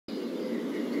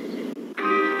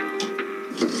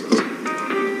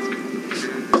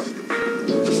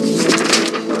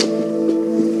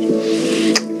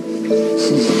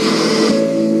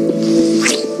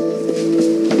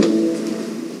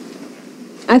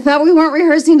thought we weren't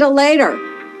rehearsing till later.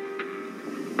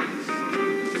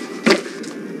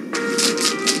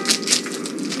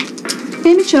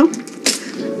 Hey, Michelle.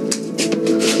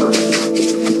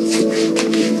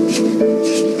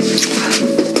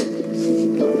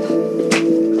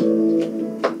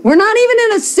 We're not even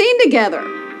in a scene together.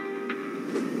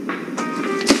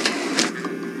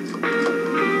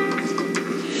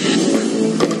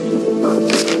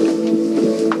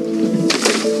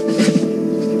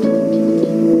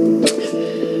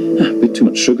 A bit too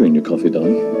much sugar in your coffee,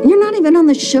 darling. You're not even on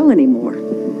the show anymore.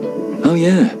 Oh,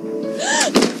 yeah.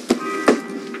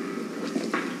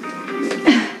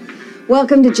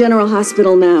 Welcome to General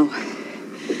Hospital Now.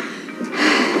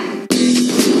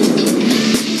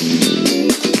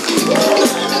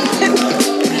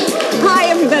 Hi,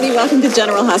 everybody. Welcome to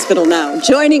General Hospital Now.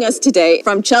 Joining us today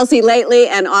from Chelsea lately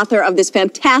and author of this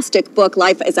fantastic book,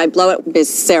 Life as I Blow It, Ms.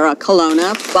 Sarah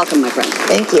Colonna. Welcome, my friend.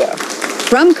 Thank you.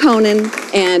 From Conan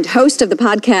and host of the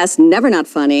podcast Never Not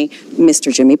Funny,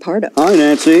 Mr. Jimmy Pardo. Hi,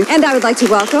 Nancy. And I would like to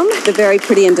welcome the very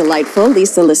pretty and delightful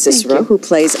Lisa LoCicero, who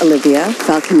plays Olivia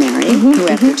Falconeri, who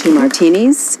after 2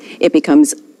 martinis, it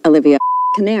becomes Olivia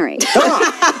Canary.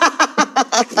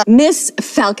 Miss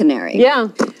Falconeri. Yeah.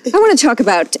 I want to talk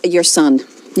about your son.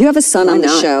 You have a son on the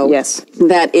show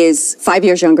that is 5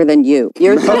 years younger than you.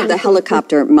 You're the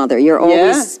helicopter mother. You're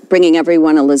always bringing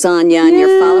everyone a lasagna, and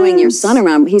you're following your son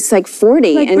around. He's like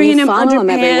 40, like and you follow him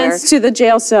everywhere. To the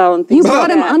jail cell and things You like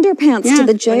brought him underpants to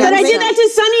the jail But I cell. did that to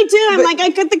Sonny, too. I'm like,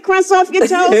 I cut the crust off your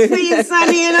toes for you,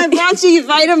 Sonny, and I brought you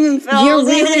vitamin pills. You're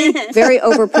really very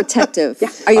overprotective.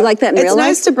 Are you like that in real It's life?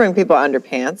 nice to bring people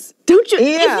underpants. Don't you?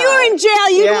 Yeah. If you were in jail,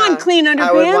 you'd want clean underpants.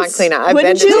 I would want clean. I've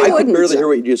Wouldn't been to you? jail. I could barely hear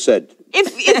what you just said. If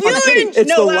you were in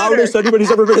It's the loudest anybody's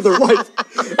ever been in their life.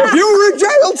 If you were in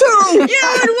jail too! You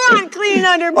would want clean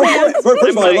underpants. Oh, first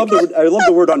of all, I love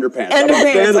the word underpants. I'm a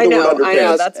fan of the word underpants. I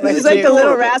know. That's my It's like the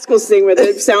Little Rascals thing where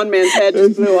the sound man's head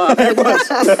just blew off. If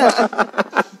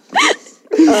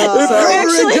you were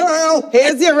in jail!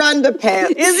 Here's your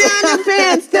underpants. Is your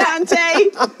underpants,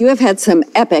 Dante? You have had some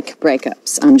epic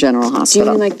breakups on General Do you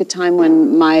Hospital. mean like the time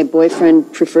when my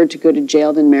boyfriend preferred to go to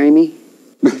jail than marry me?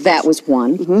 That was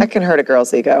one. That can hurt a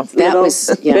girl's ego. That was,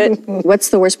 What's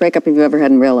the worst breakup you've ever had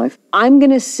in real life? I'm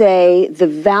going to say the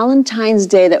Valentine's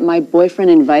Day that my boyfriend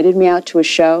invited me out to a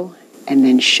show and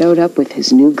then showed up with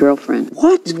his new girlfriend.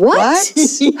 What? Who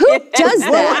does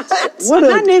that? I'm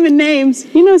not naming names.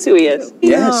 He knows who he is.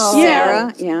 Yes.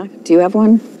 Sarah, yeah. Do you have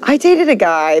one? I dated a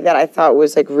guy that I thought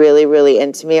was like really, really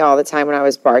into me all the time when I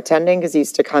was bartending because he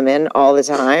used to come in all the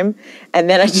time. And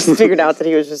then I just figured out that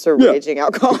he was just a raging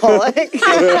alcoholic. He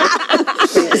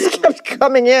just kept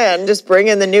coming in, just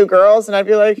bringing the new girls, and I'd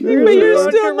be like, But you're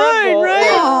still mine, right?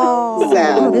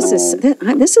 Oh,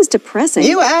 this is depressing.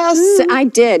 You asked. I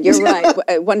did. You're right.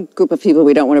 One group of people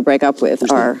we don't want to break up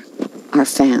with are our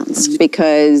fans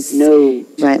because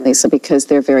right, Lisa, because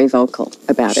they're very vocal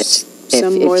about it.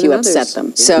 If you upset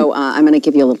them. So I'm going to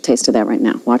give you a little taste of that right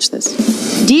now. Watch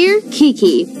this. Dear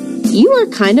Kiki, you are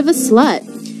kind of a slut.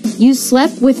 You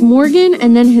slept with Morgan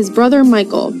and then his brother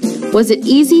Michael. Was it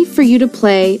easy for you to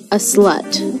play a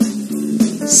slut?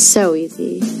 So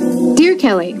easy. Dear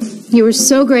Kelly, you were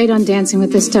so great on Dancing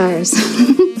with the Stars.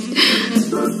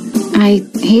 I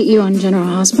hate you on General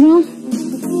Hospital.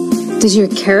 Does your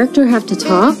character have to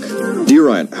talk? Dear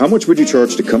Ryan, how much would you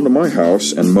charge to come to my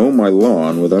house and mow my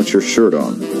lawn without your shirt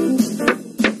on?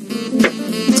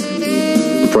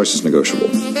 The price is negotiable.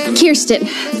 Kirsten.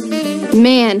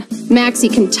 Man, Maxie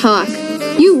can talk.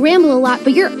 You ramble a lot,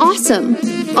 but you're awesome.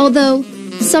 Although,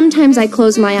 sometimes I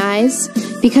close my eyes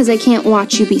because I can't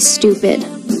watch you be stupid.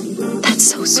 That's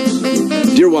so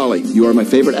sweet. Dear Wally, you are my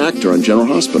favorite actor on General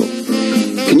Hospital.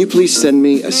 Can you please send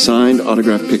me a signed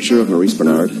autographed picture of Maurice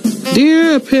Bernard?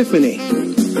 Dear Epiphany,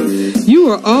 you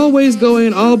are always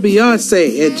going all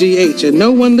Beyonce at GH and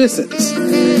no one listens.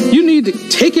 You need to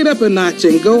take it up a notch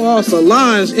and go all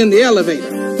Solange in the elevator.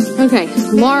 Okay,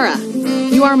 Laura,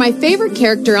 you are my favorite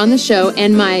character on the show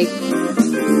and my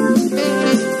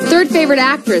third favorite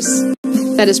actress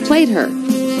that has played her.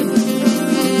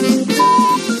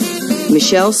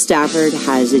 Michelle Stafford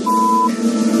has a...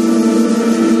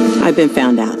 I've been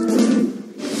found out.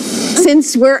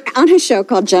 Since we're on a show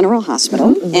called General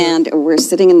Hospital, and we're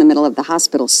sitting in the middle of the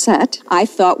hospital set, I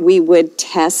thought we would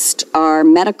test our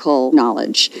medical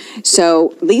knowledge.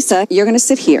 So, Lisa, you're going to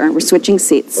sit here, and we're switching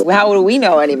seats. How would we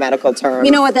know any medical terms?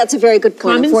 You know what? That's a very good point.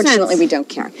 Common Unfortunately, sense. we don't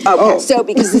care. Okay. So,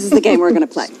 because this is the game we're going to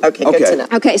play. Okay, good to know.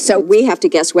 Okay, so we have to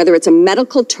guess whether it's a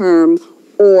medical term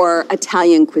or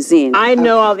Italian cuisine. I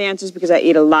know all the answers because I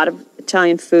eat a lot of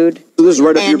Italian food. So this is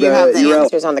right up And your you have the alley.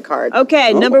 answers on the card.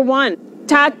 Okay, number one.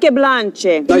 Take blanche.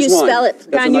 Can you spell it?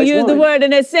 Can you use the word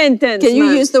in a sentence? Can you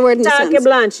use the word in a sentence? Take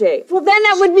blanche. Well, then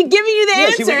that would be giving you the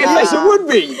answer. Yes, it would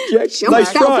be.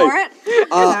 Nice try.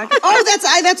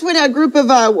 That's when a group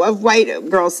of white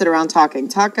girls sit around talking.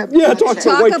 Taca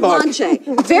blanche.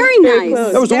 Very nice.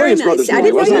 That was the Williams brothers. I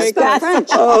didn't know you spelled French.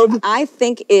 I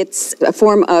think it's a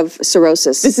form of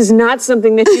cirrhosis. This is not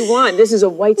something that you want. This is a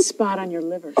white spot on your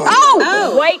liver.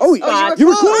 White spot. You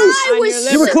were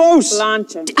close. You were close.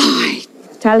 Blanche.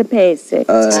 Talapese.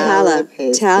 Tala.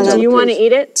 Do you want to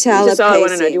eat it? Talapese. That's all I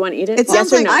want to know. Do you want to eat it? It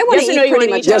sounds like I want to eat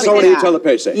pretty much Yes, I want to eat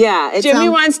talapese. Yeah. Jimmy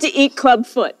wants to eat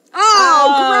clubfoot.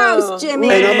 Oh, gross, Jimmy.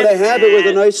 And I'm going to have it with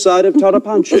a nice side of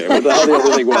tartapanche, whatever the hell the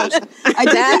other thing was. I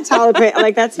did talapese.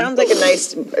 Like, that sounds like a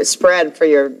nice spread for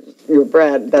your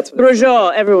bread. That's what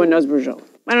Brujol. Everyone knows Brujol.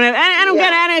 I don't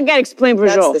got to explain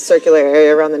Brujol. That's the circular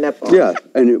area around the nipple. Yeah,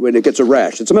 and when it gets a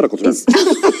rash, it's a medical term.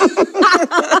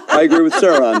 I agree with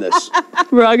Sarah on this.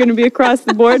 We're all going to be across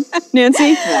the board.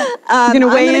 Nancy, you're going to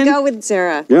weigh in? I'm going to go with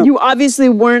Sarah. Yeah. You obviously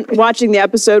weren't watching the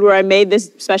episode where I made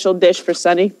this special dish for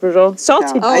Sunny, Brujol.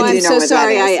 Salted. Oh, I'm so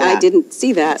sorry. I didn't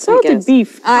see that. Salted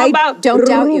beef. How about don't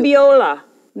doubt you. rubiola?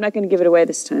 I'm not going to give it away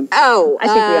this time. Oh, I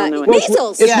think we all know it.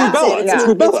 measles. It's rubella. It's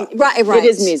rubella. Right. It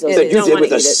is measles. That you did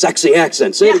with a sexy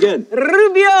accent. Say it again.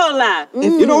 Rubiola.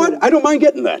 You know what? I don't mind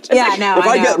getting that. Yeah, no, If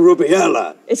I get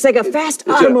rubiella. It's like a fast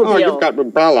automobile. Oh, you've got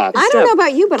rubella. I don't know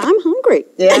about you, but I'm hungry.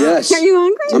 Yeah. Yes. Are you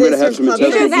hungry? I'm going to have some Either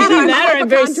intestines. that or I'm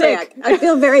very sick. I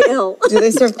feel very ill. Do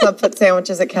they serve clubfoot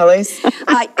sandwiches at Kelly's?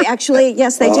 Actually,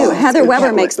 yes, they do. Heather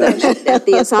Weber makes those at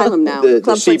the asylum now. The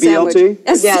Clubfoot CBLT?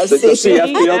 sandwich. Yes. The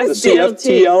CFTL? The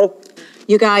CFTL?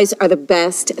 You guys are the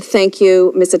best. Thank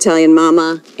you, Miss Italian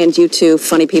Mama, and you two,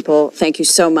 funny people. Thank you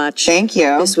so much. Thank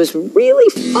you. This was really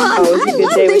fun. It was a good I day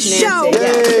love with this show.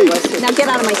 Nancy. Now get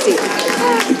out of my seat.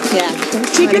 Yeah.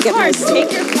 Take your card.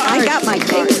 Take your card. I got my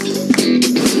card.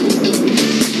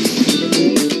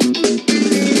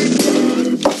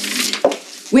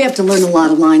 We have to learn a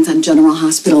lot of lines on General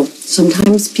Hospital.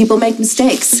 Sometimes people make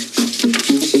mistakes.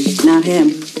 Not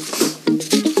him.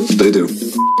 They do.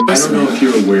 I don't know if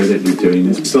you're aware that you're doing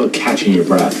this. Still catching your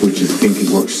breath, which I think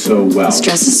works so well. This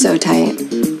dress is so tight.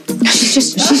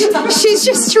 She's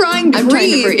just trying to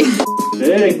breathe.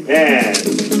 Big and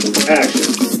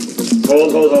action.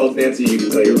 Hold, Nancy. You can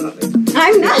tell you're laughing.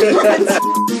 I'm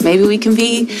not. Maybe we can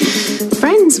be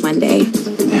friends one day.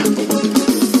 Yeah.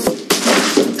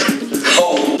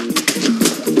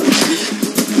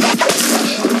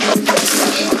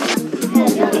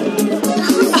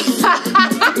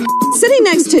 Sitting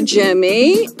next to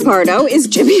Jimmy Pardo is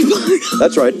Jimmy Pardo.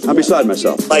 That's right. I'm beside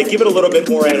myself. Like, give it a little bit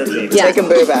more energy. Yeah. Take a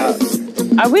boob out.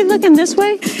 Are we looking this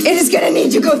way? It is going to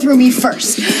need to go through me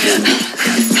first. I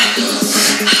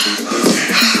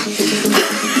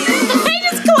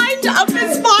just climbed up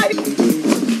his spine.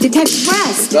 Detect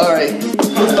breast. Sorry.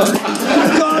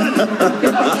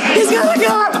 He's got to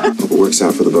go. Hope it works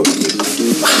out for the both of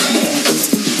you.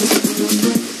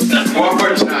 One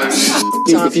more time.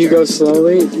 If you go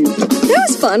slowly. That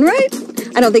was fun, right?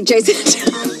 I don't think Jason...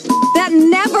 That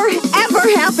never, ever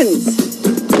happens.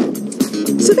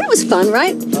 So that was fun,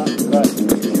 right?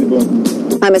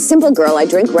 I'm a simple girl. I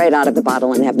drink right out of the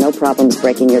bottle and have no problems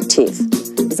breaking your teeth.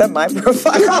 Is that my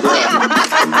profile?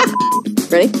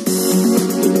 Ready?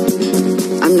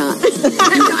 I'm not. I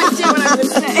did what I was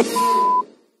going to say.